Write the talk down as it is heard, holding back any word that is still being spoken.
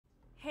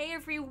Hi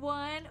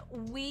everyone,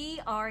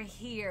 we are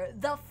here.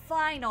 The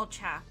final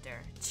chapter.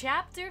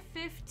 Chapter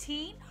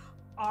 15,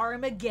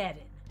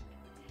 Armageddon.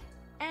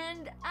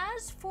 And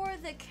as for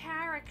the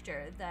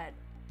character that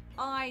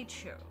I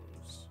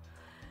chose,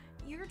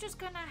 you're just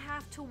gonna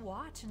have to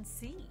watch and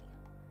see.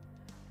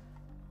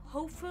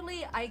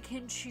 Hopefully I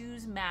can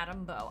choose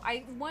Madame Bo.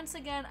 Once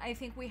again, I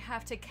think we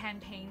have to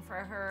campaign for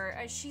her.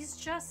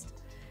 She's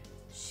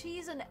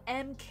an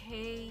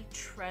MK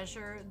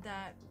treasure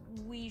that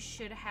we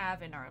should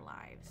have in our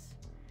lives.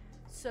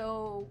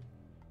 So,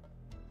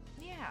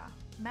 yeah,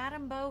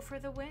 Madame Bo for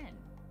the win.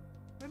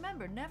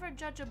 Remember, never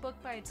judge a book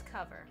by its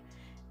cover.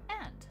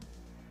 And,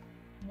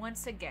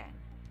 once again,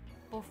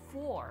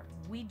 before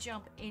we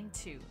jump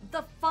into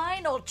the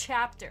final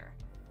chapter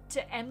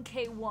to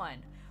MK1,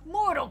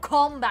 Mortal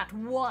Kombat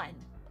 1,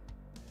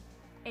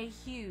 a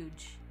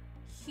huge,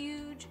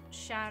 huge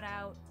shout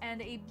out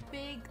and a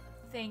big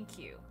thank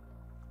you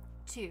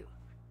to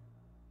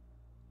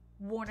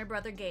Warner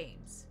Brother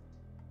Games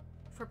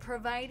for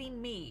providing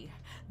me,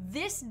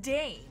 this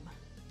dame,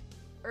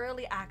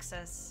 early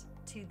access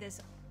to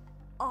this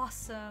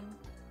awesome,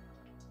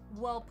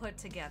 well put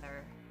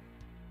together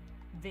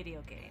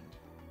video game.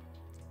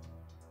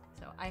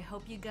 So I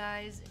hope you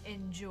guys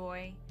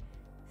enjoy.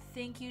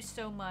 Thank you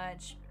so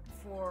much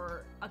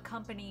for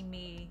accompanying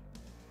me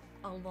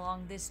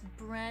along this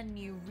brand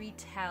new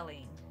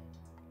retelling,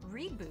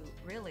 reboot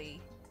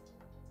really,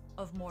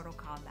 of Mortal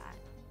Kombat.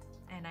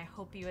 And I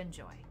hope you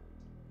enjoy.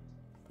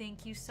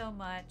 Thank you so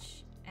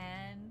much,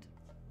 and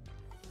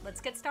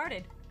let's get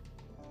started.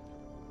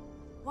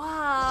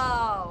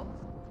 Wow!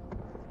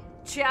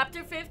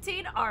 Chapter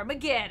 15,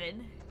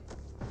 Armageddon.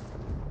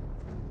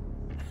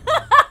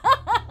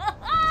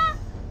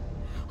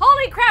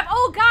 Holy crap!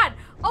 Oh god!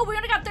 Oh, we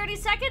only got 30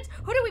 seconds?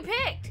 Who did we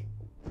pick?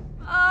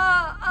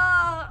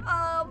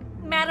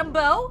 Madame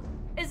Bo?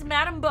 Is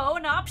Madame Bo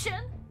an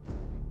option?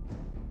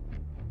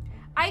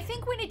 I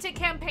think we need to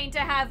campaign to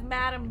have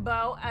Madame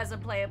Bo as a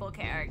playable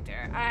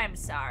character. I'm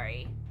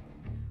sorry.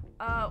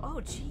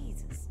 Oh,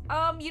 Jesus.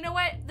 You know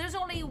what? There's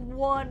only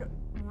one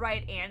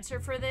right answer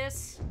for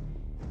this.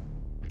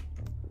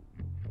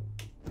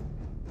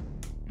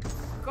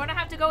 We're gonna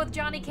have to go with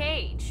Johnny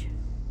Cage.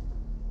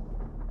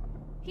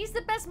 He's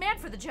the best man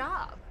for the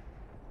job.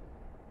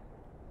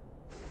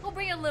 We'll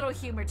bring a little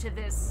humor to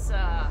this,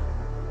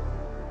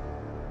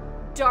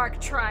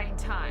 dark, trying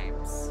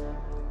times.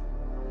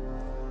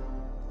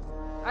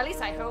 Or at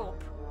least I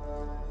hope.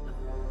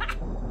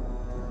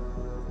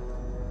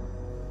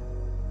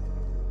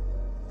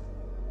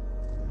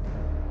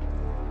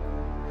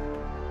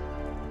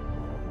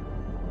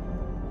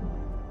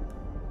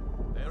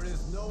 There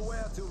is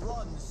nowhere to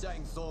run,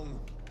 Shang.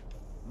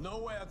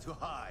 Nowhere to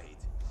hide.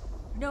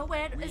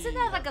 Nowhere? Isn't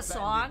that like a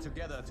song?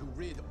 Together to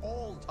rid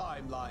all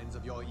timelines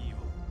of your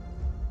evil.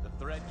 The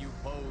threat you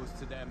pose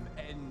to them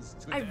ends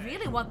today. I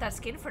really want that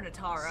skin for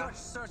Natara. Such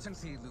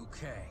certainty, Liu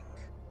Kang,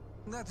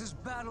 that this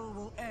battle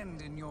will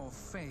end in your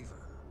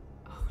favor.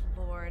 Oh,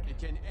 Lord. It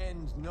can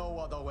end no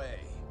other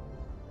way.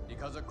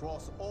 Because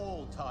across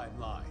all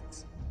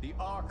timelines, the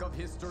arc of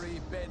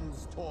history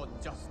bends toward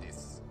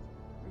justice.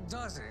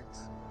 Does it?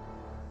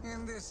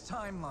 In this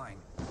timeline,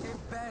 it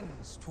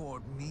bends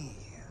toward me.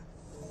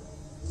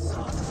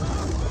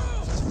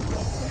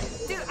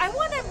 Dude, I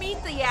want to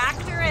meet the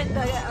actor and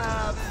the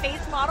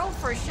face model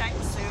for Shang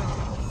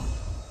Tsung.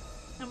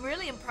 I'm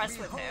really impressed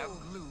with him.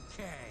 Liu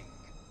Kang,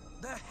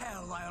 the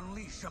hell I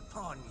unleash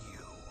upon you.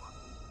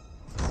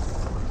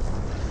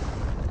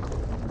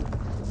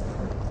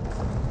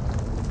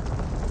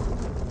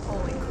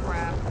 Holy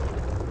crap.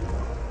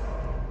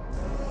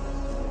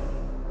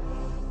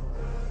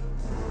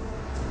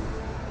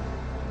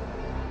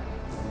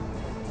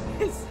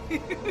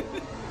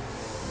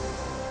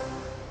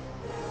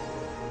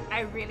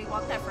 I really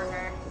want that for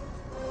her.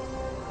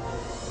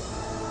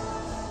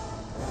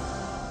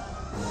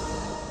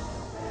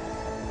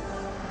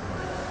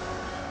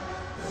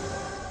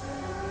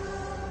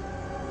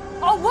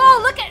 Oh,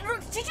 whoa, look at,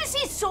 did you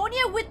see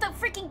Sonya with the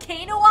freaking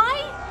Kano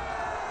eye?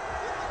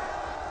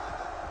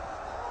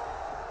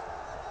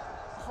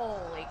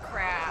 Holy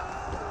crap.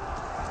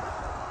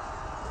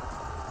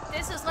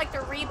 This is like the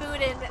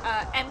reboot in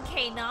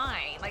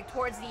MK9, like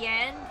towards the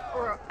end,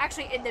 or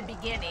actually in the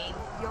beginning,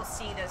 you'll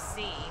see this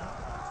scene.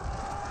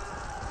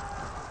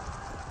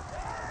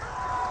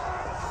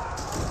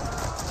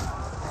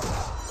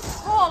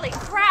 Holy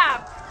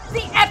crap!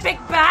 The epic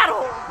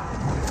battle!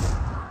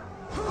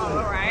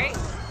 Alright.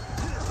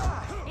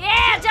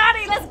 Yeah,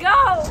 Johnny, let's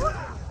go!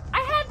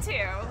 I had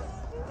to.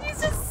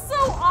 He's just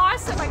so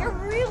awesome. Like, I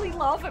really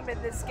love him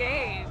in this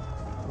game.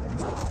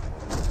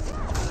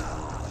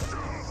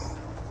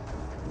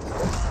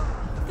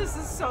 This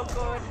is so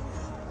good.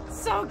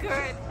 So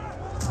good.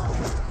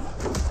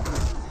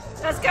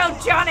 Let's go,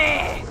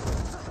 Johnny!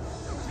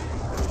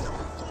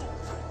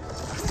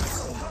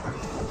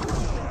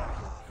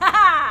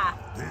 Haha!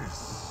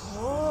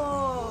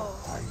 Whoa.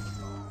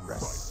 Final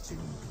resting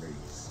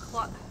place.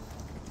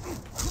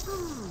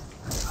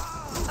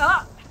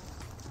 Ah!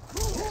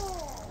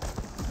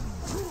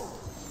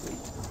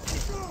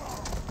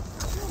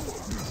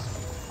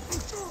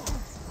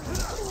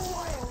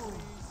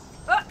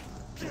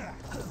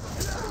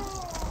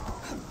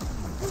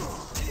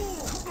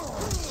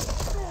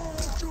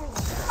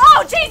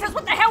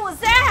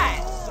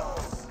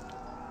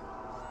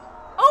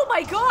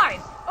 my god!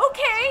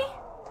 Okay!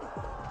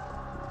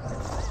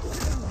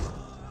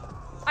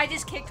 I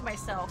just kicked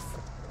myself.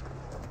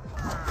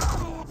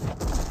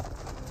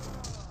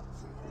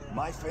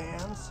 My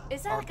fans.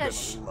 Is that like a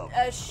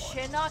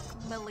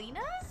Shinnok Melina?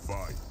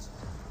 Fight.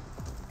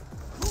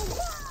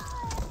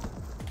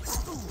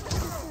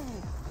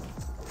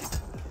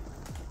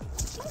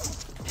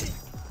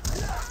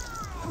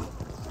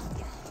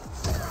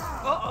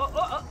 Oh.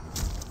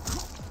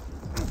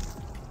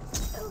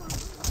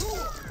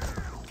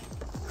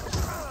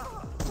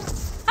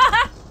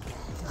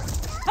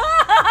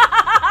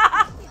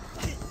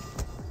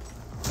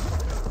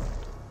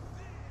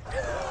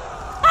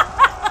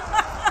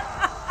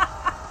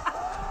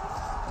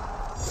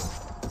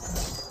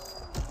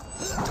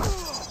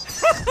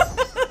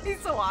 He's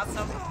so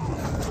awesome.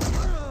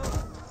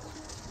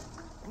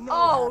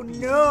 Oh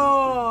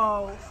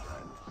no!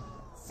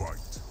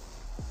 Fight.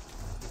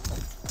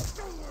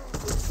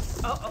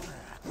 Oh.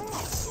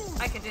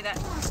 I can do that.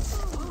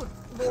 Ooh,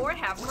 Lord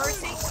have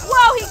mercy.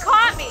 Whoa, he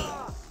caught me!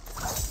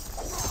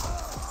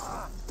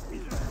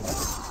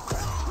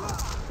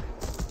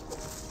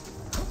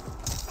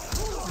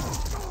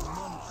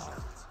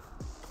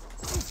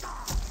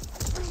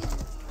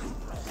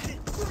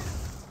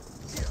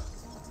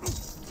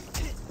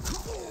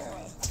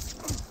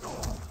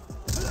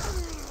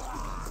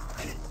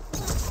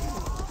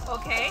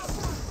 Okay.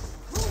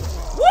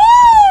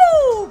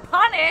 Woo!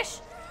 Punish?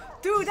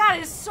 Dude, that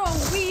is so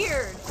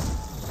weird.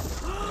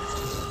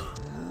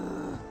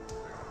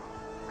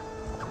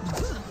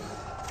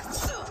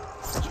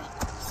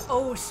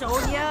 Oh,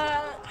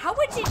 Sonya. How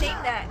would you name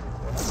that?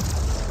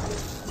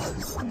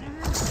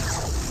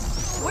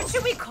 What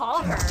should we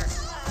call her?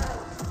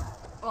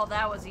 Well,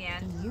 that was the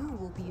end. You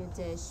will be a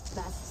dish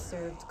best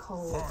served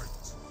cold.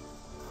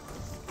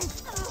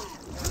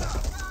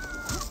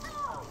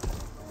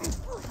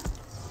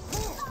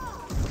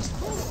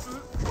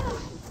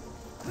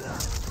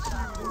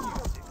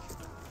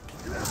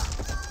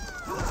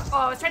 Oh,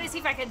 I was trying to see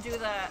if I could do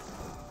the...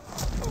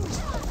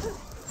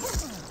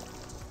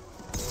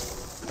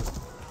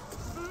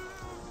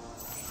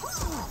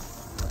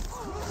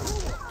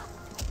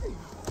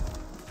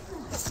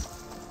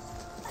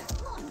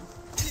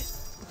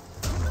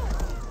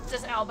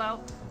 Just elbow.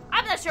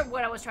 I'm not sure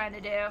what I was trying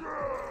to do.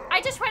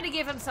 I just tried to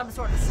give him some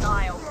sort of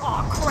style.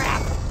 Oh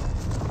crap!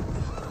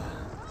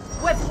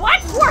 With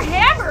what? 4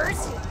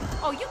 hammers?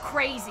 Oh, you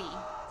crazy.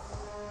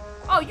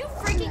 Oh, you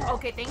freaking...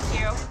 Okay, thank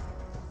you.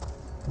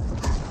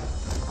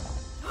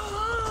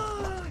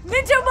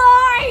 Ninja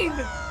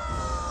Mime!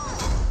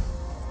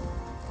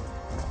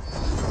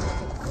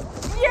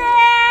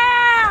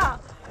 Yeah!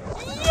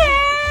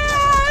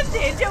 Yeah!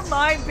 Ninja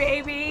Mime,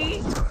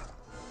 baby!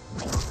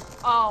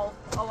 Oh,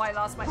 I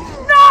lost my...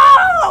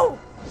 No!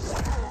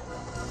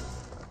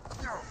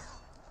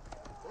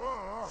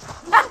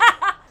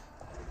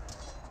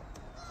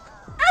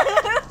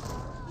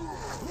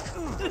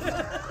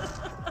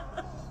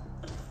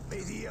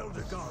 May the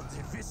Elder Gods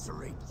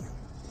eviscerate you.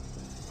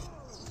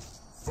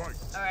 Fight.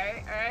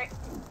 Alright.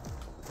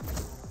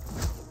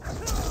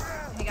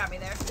 He got me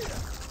there.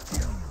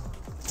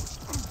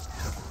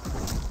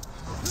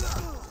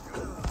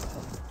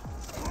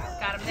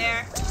 Got him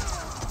there.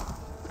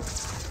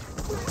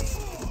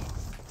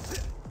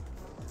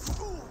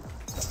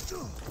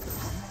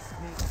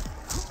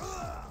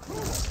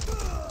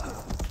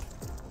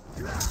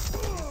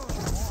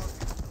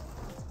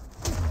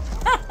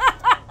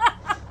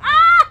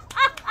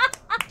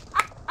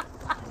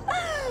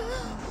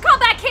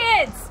 Combat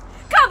kids!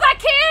 Combat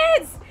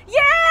kids!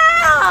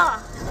 Yeah!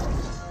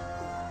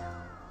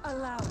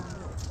 Allow me.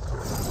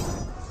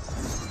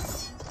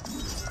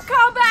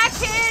 Combat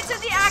kids in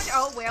the act.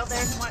 Oh, well,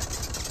 there's one.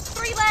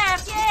 3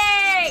 left.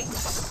 Yay!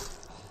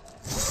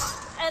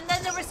 And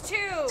then there was 2.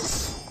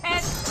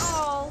 And,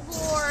 oh,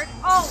 Lord.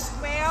 Oh,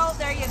 well,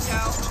 there you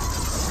go.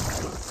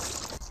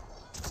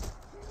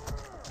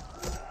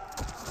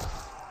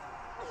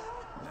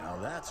 Now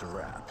that's a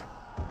wrap.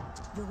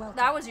 You're welcome.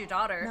 That was your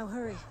daughter. Now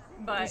hurry.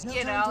 But, There's no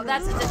you time know, to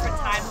that's a different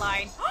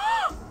timeline.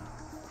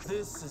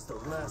 This is the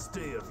last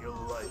day of your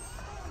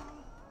life.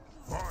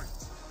 Fight.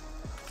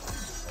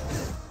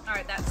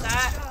 Alright, that's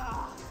that.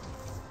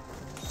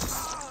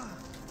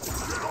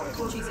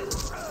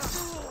 Jesus.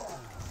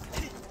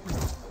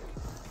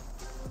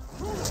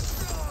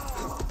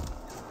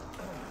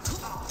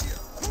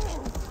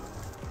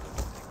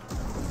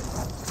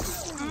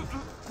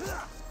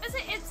 Is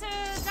it? It's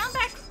a down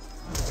back.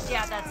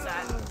 Yeah, that's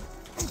that.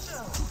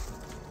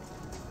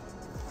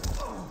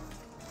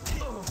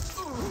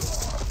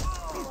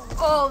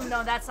 Oh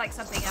no, that's like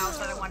something else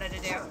that I wanted to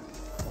do.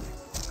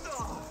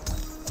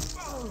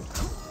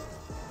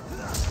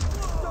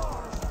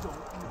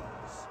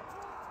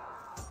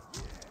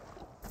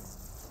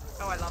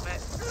 Oh, I love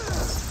it.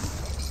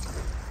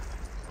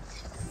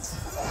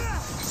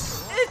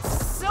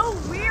 It's so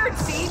weird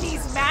seeing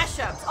these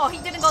mashups. Oh, he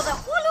didn't go the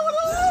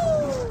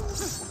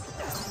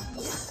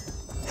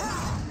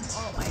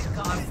oh my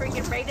god,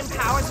 freaking Raiden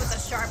Powers with a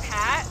sharp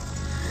hat.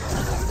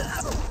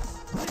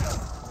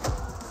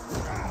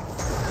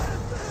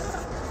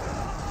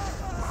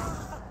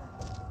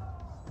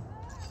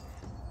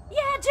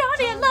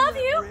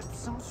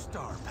 some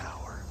star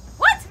power.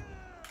 What?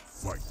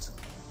 Fight.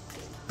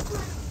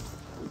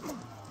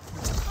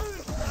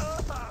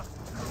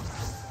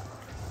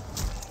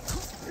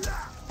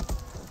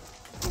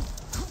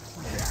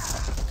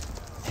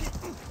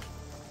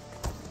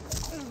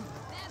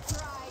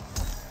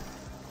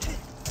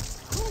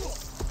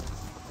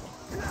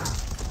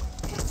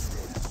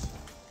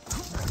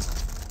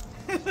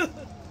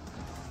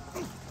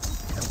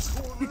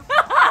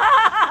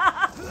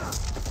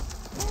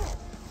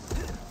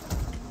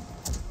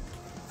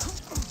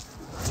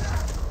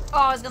 Oh,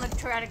 I was gonna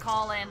try to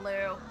call in,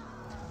 Lou.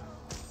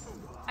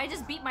 I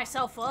just beat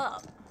myself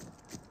up.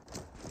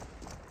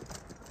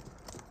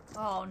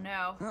 Oh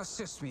no.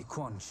 Assist me,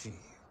 Quan Chi.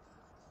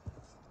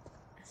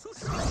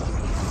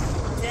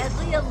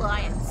 Deadly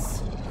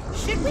Alliance.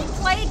 Should we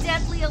play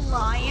Deadly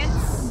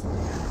Alliance?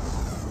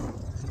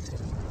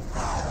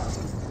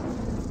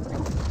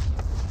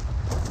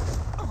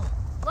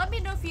 Let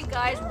me know if you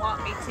guys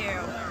want me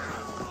to.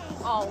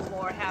 Oh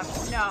Lord,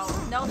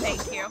 no,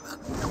 thank you.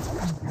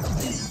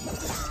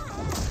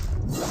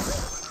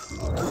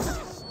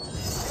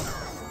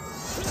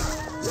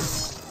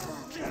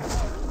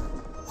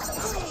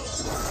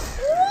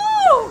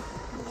 Woo!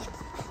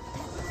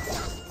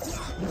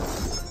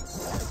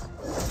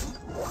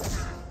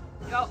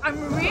 Yo,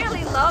 I'm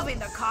really loving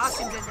the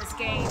costumes in this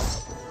game.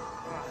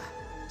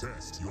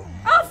 Test your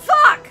Oh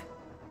fuck!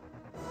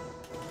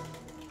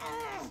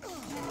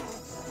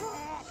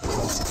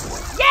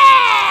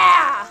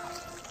 Yeah!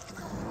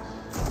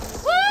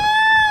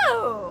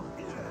 Woo!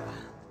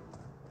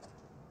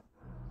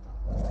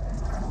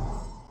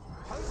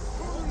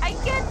 I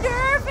get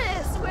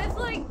nervous with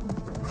like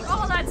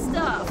all that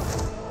stuff.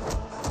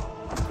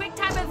 Quick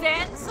time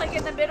events, like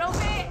in the middle of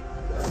it.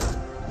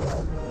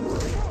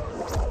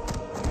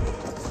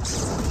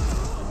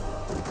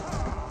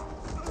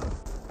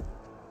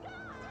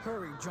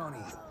 Hurry,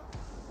 Johnny.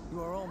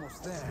 You are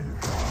almost there.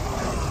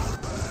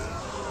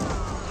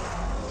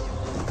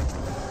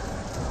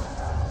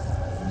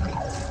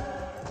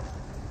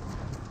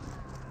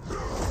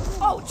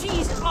 Oh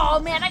jeez! Oh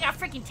man, I got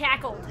freaking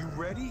tackled. You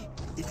ready?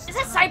 Is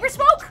that cyber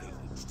smoke?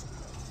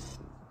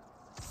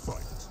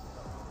 Fight.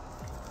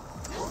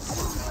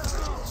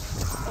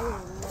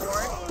 Oh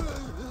Lord.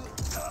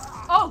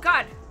 Oh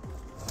god.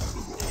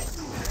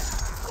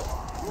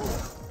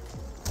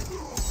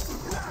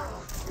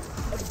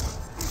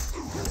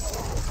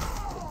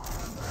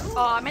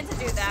 Oh, I meant to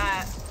do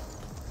that.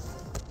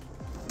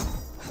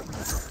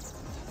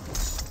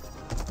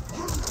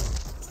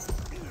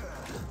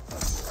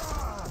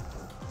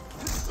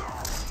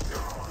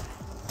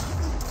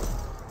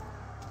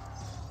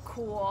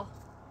 Cool.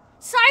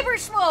 Cyber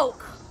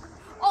smoke!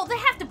 Oh, they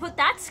have to put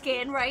that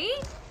skin,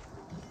 right?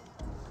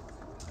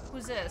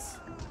 Who's this?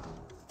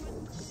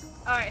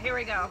 Alright, here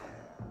we go.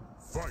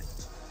 Fight.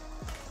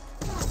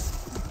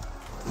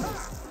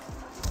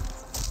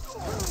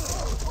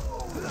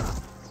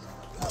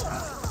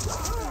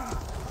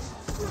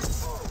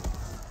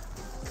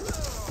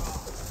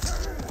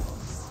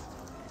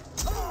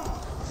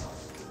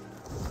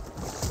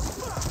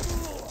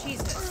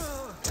 Jesus.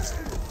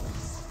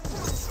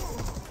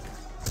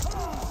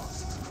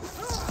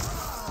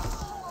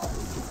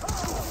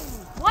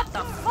 What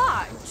the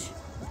fudge?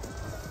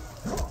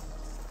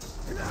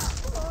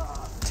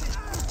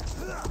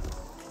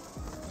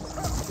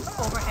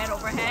 Overhead,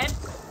 overhead.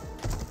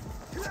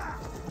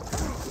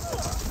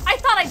 I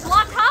thought I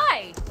blocked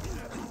high.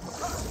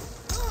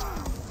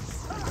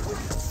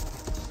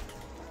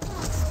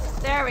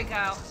 There we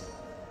go.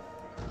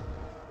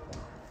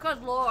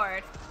 Good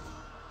lord.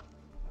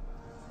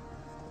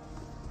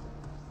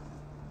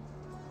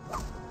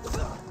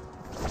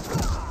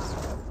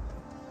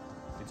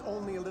 It's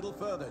only a little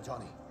further,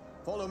 Johnny.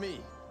 Follow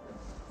me.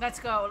 Let's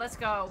go, let's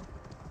go.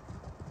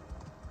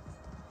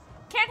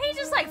 Can't he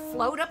just like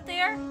float up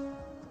there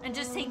and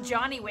just take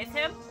Johnny with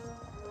him?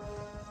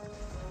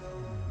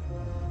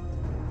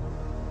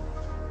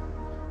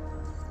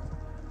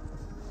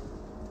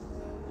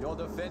 Your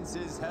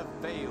defenses have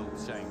failed,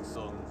 Shang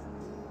Tsung.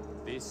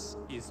 This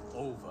is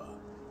over.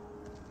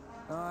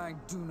 I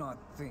do not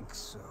think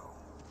so.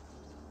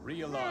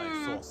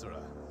 Realize,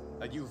 sorcerer,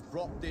 that you've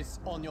brought this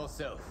on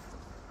yourself.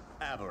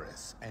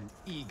 Avarice and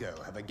ego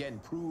have again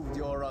proved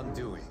your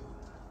undoing.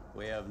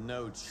 We have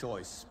no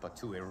choice but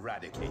to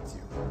eradicate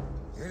you.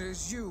 It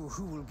is you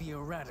who will be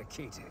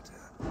eradicated.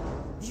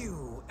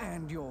 You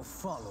and your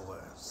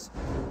followers.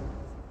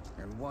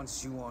 And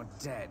once you are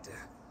dead,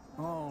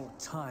 all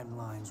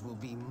timelines will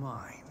be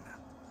mine.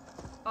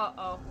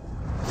 Uh-oh.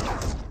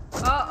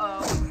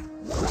 Uh-oh.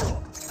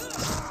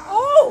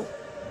 Oh!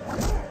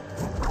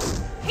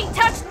 He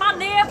touched my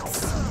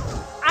nips!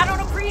 I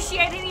don't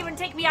appreciate it, even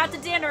take me out to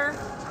dinner.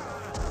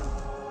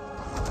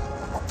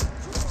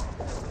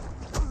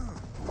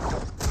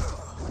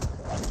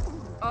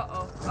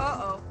 Uh-oh.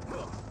 Uh-oh.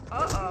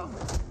 Uh-oh.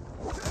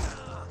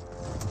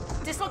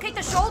 Dislocate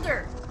the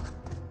shoulder!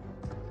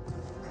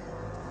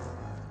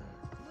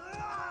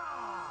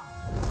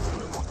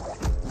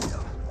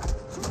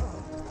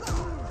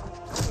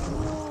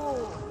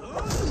 Ooh.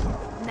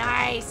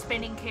 Nice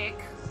spinning kick.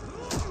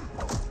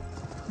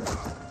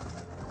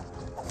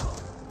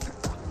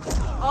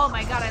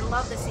 my god, I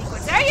love the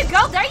sequence. There you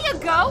go, there you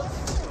go!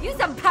 Use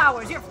some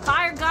powers, you're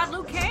Fire God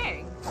Liu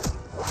Kang.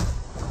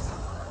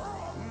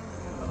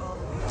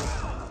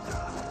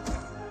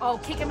 Oh,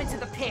 kick him into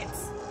the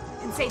pits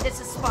and say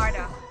this is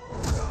Sparta.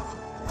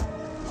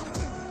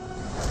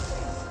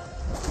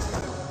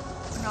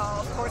 No,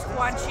 of course,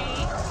 Quan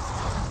Chi.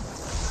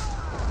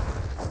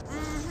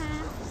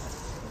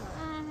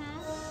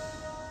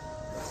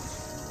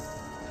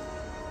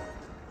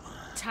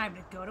 Time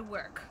to go to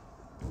work.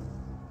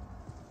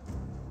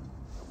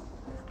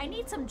 I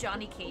need some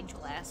Johnny Cage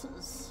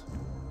glasses.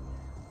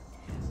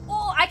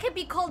 Oh, I could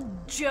be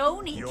called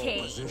Joni Your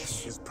Cage.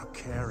 position is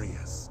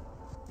precarious.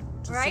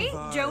 To Right?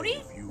 survive,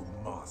 Joni? You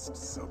must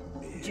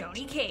submit.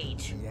 Joni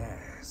Cage.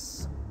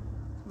 Yes.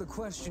 The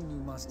question you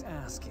must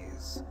ask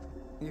is,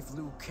 if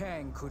Liu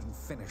Kang couldn't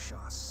finish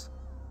us,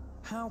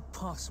 how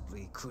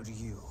possibly could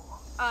you?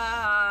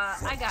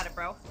 I got it,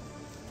 bro.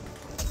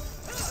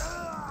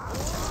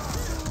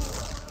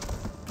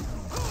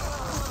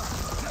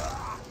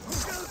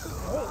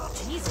 Oh,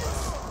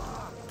 Jesus.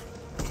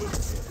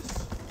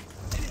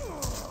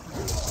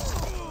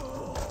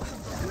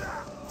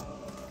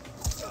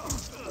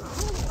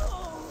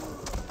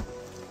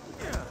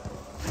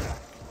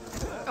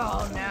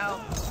 Oh, no.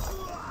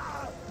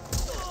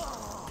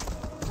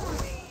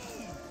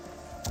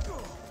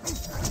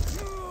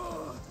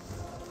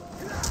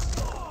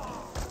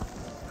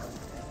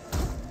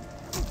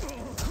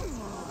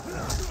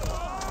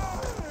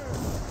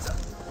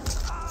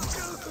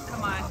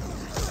 Come on.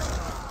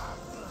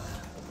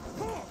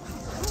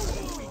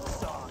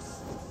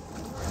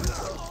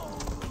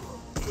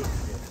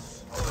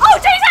 Oh,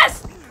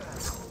 Jesus!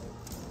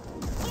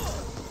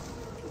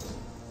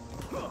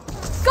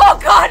 Oh,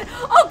 God!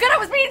 Oh, God, I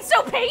was being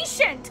so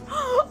patient!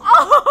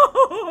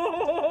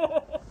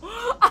 Oh!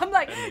 I'm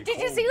like, did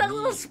you see that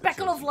little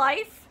speckle of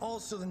life?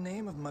 Also the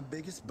name of my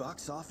biggest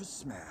box office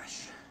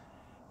smash.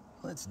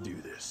 Let's do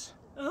this.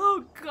 Oh,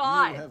 You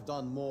God. have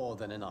done more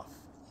than enough.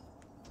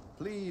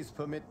 Please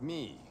permit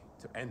me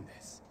to end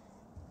this.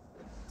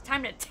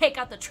 Time to take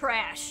out the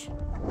trash.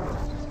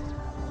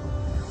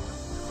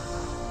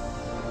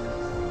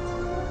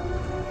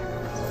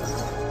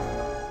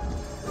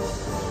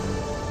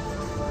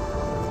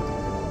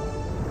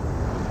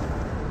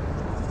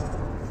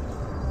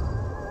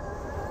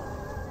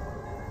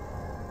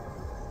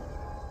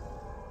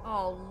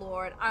 Oh,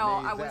 Lord.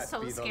 Oh, May I was that so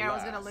be the scared I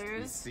was gonna last we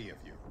lose. see of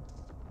you.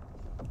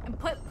 And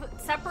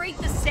separate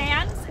the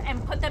sands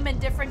and put them in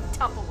different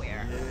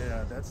Tupperware.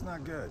 Yeah, that's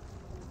not good.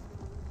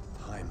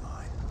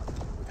 Timeline.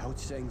 Without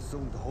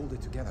Tsung to hold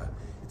it together,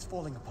 it's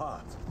falling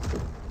apart.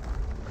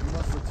 You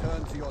must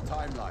return to your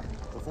timeline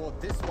before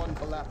this one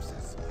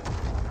collapses.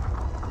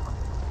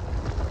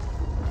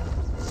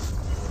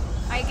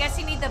 I guess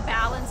you need the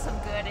balance of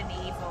good and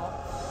evil.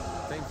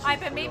 Thank you. But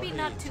for maybe your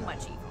not aid, too Shang.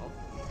 much evil.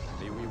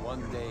 May we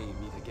one day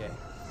meet again.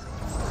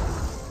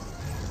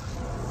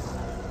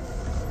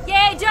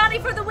 Yay, Johnny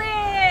for the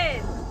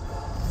win!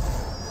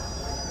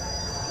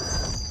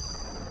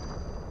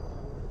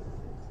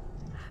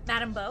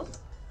 Madam Bo?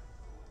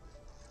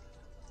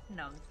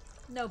 No.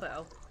 No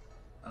Bo.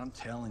 I'm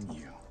telling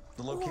you.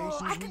 The Ooh,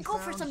 locations I we could go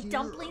for found some here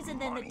dumplings are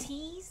and then the money.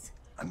 teas.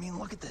 I mean,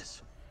 look at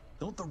this.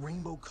 Don't the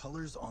rainbow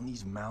colors on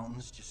these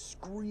mountains just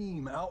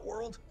scream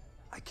Outworld?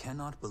 I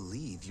cannot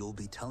believe you'll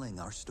be telling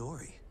our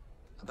story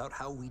about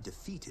how we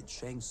defeated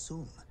Shang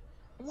Tsung.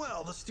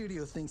 Well, the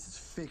studio thinks it's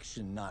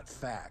fiction, not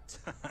fact.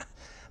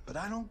 But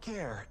I don't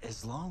care,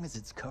 as long as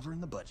it's covering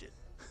the budget.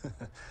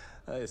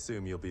 I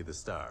assume you'll be the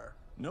star.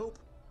 Nope,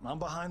 I'm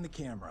behind the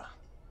camera,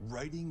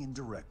 writing and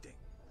directing.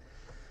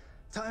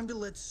 Time to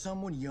let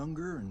someone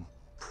younger and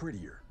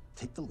prettier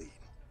take the lead.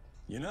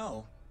 You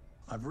know,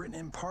 I've written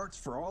in parts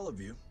for all of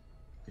you,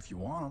 if you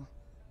want them.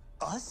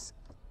 Us?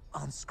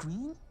 On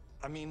screen?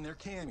 I mean, they're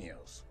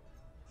cameos.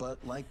 But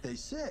like they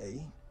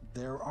say,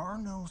 there are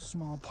no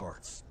small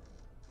parts.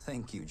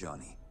 Thank you,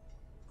 Johnny.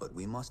 But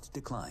we must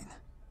decline.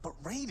 But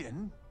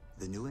Raiden...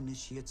 The new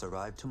initiates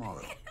arrive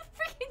tomorrow.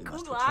 They Freaking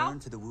must Glau. return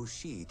to the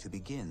Wuxi to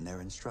begin their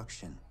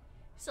instruction.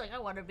 It's like I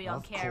want to be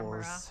on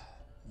camera.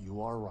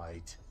 You are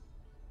right.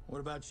 What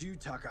about you,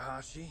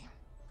 Takahashi?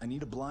 I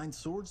need a blind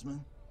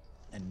swordsman.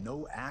 And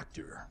no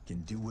actor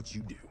can do what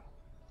you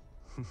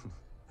do.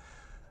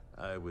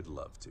 I would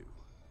love to.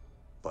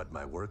 But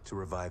my work to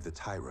revive the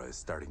Tyra is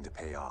starting to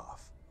pay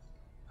off.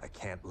 I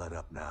can't let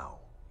up now.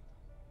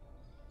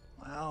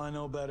 Well, I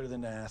know better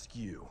than to ask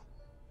you.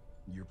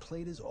 Your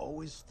plate is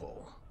always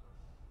full.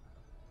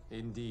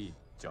 Indeed,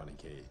 Johnny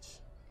Cage.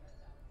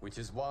 Which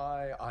is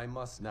why I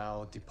must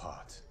now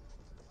depart.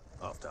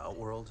 Off to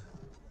Outworld?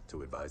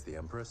 To advise the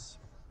Empress?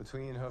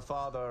 Between her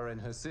father and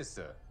her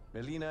sister,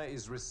 Melina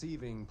is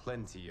receiving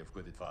plenty of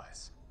good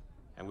advice.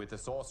 And with the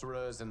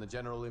sorcerers and the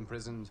general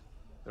imprisoned,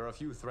 there are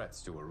few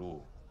threats to her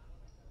rule.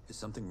 Is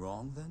something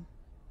wrong, then?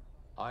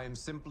 I am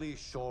simply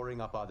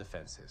shoring up our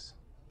defenses.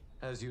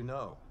 As you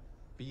know,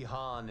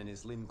 Bi-Han and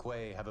his Lin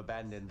Kuei have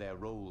abandoned their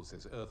roles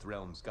as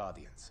Earthrealm's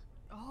guardians.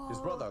 His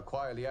brother,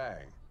 Kuai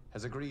Liang,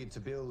 has agreed to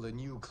build a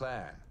new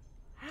clan,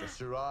 the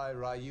Shirai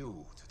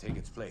Ryu, to take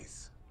its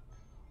place.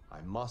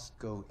 I must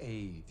go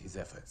aid his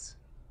efforts.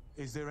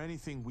 Is there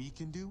anything we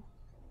can do?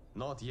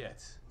 Not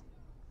yet,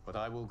 but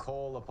I will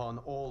call upon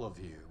all of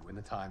you when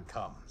the time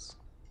comes.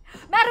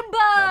 Madam Bo!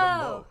 Madam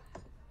Bo,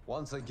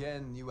 once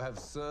again, you have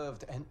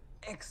served an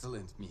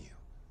excellent meal.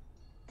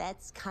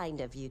 That's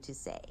kind of you to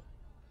say.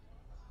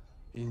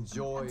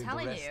 Enjoy I'm the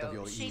telling rest of you,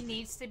 your she evening.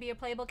 needs to be a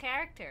playable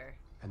character.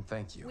 And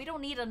thank you. We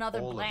don't need another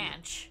all of you.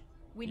 Blanche.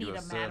 We You need a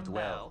have served Madam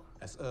well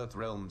Bo. as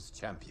Earthrealm's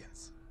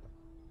champions.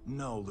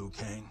 No, Liu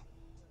Kang.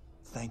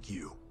 Thank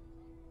you.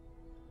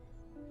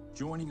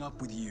 Joining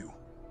up with you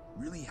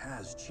really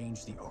has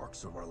changed the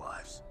arcs of our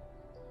lives.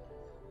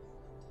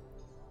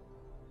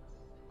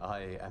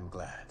 I am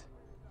glad.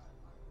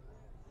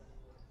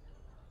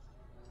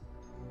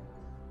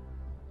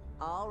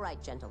 All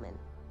right, gentlemen.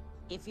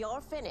 If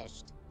you're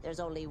finished, there's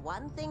only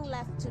one thing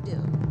left to do.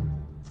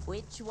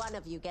 Which one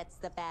of you gets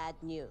the bad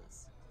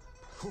news?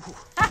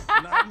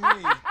 Not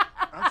me.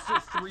 I'm still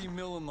 3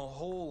 mil in the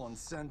hole on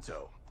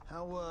Sento.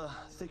 How,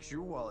 thick's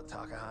your wallet,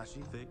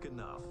 Takahashi? Thick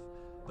enough,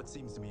 but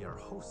seems to me our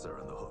hosts are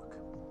on the hook.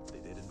 They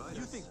did invite us.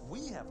 You think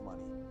we have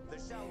money? They're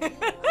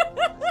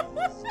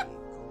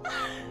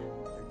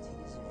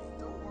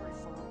Don't worry,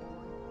 Falcon.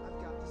 I've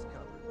got this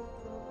covered.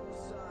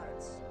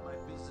 Besides, my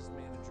business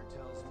manager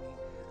tells me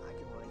I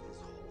can write this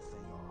whole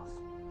thing off.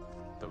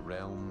 The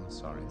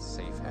realms are in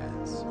safe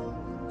hands.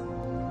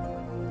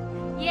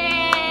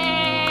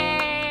 Yay!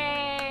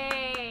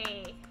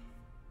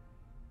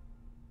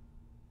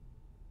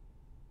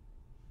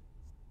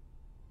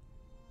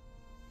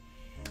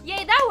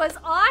 Yay, that was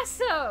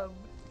awesome!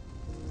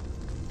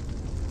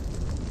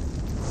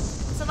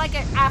 So like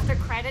an after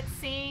credit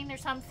scene or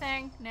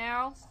something?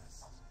 No?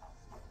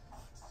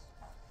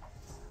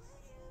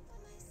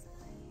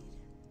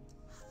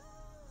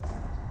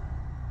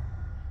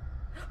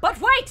 But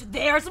wait,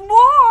 there's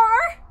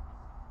more!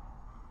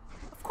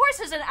 Of course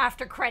there's an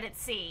after credit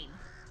scene.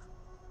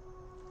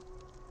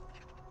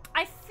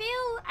 I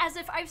feel as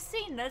if I've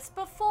seen this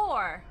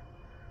before.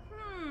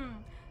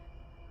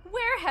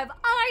 Where have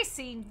I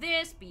seen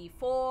this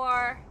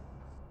before?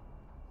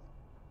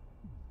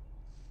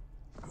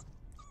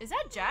 Is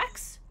that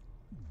Jax?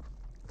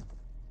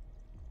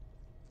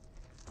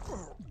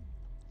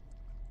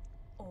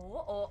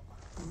 Oh.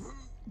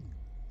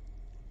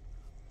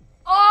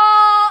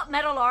 Oh,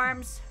 metal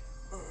arms.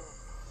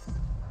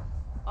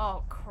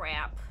 Oh,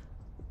 crap.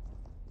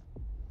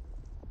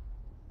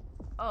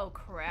 Oh,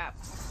 crap.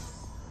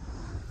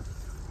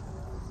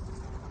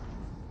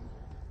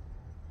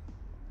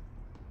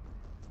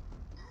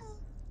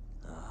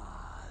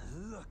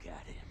 Look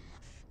at him,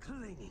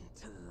 clinging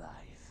to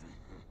life.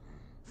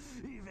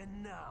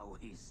 Even now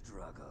he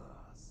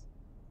struggles.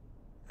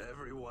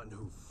 Everyone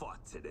who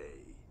fought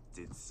today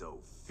did so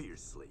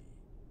fiercely.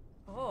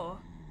 Oh.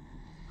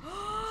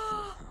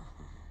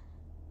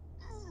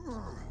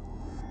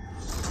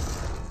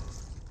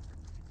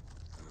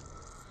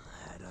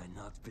 Had I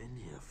not been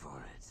here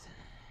for it,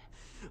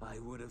 I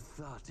would have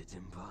thought it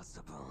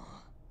impossible.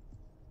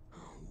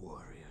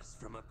 Warriors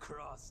from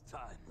across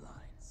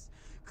timelines,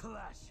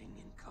 clashing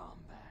in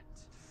combat.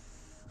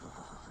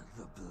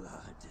 The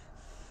blood,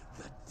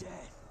 the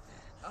death,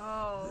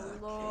 Oh,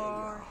 the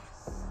Lord.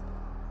 chaos.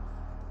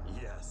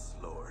 Yes,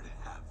 Lord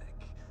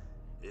Havoc.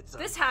 It's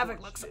This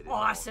Havoc looks unfortunate it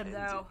all awesome,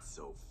 ended though.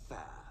 So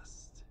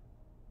fast.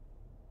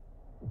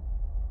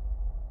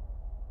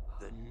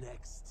 The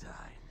next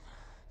time,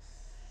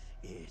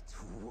 it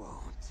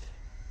won't.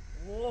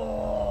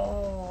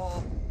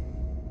 Whoa.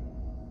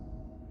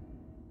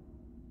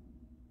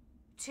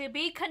 To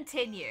be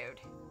continued.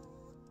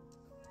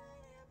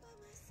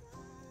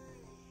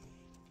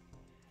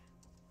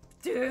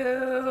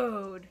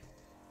 Dude.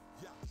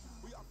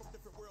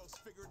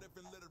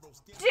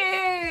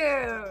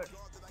 Dude.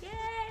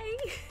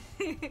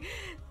 Yay.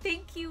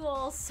 Thank you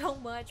all so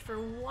much for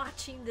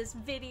watching this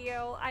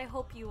video. I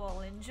hope you all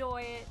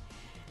enjoy it.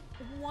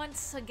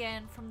 Once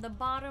again, from the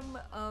bottom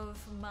of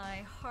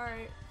my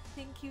heart,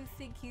 thank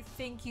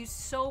you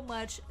so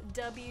much,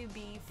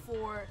 WB,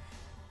 for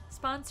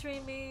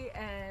sponsoring me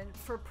and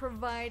for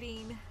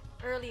providing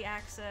early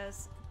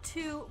access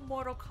to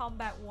Mortal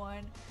Kombat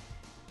 1.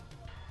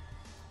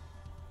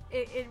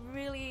 It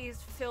really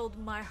has filled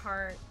my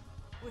heart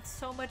with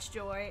so much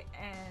joy,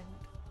 and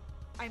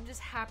I'm just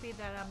happy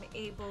that I'm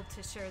able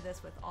to share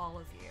this with all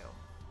of you.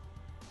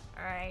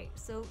 Alright,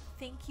 so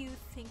thank you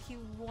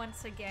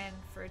once again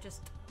for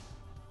just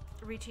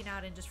reaching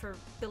out and just for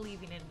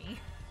believing in me.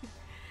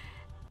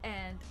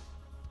 And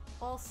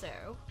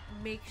also,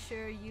 make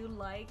sure you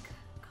like,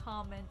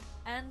 comment,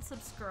 and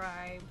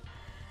subscribe.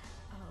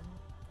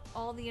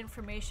 All the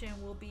information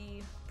will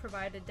be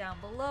provided down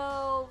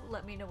below.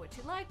 Let me know what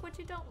you like, what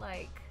you don't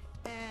like.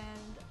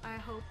 And I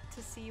hope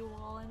to see you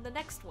all in the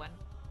next one.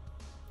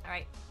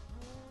 Alright.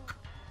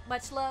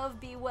 Much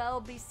love, be well,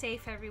 be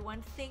safe,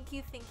 everyone. Thank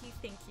you.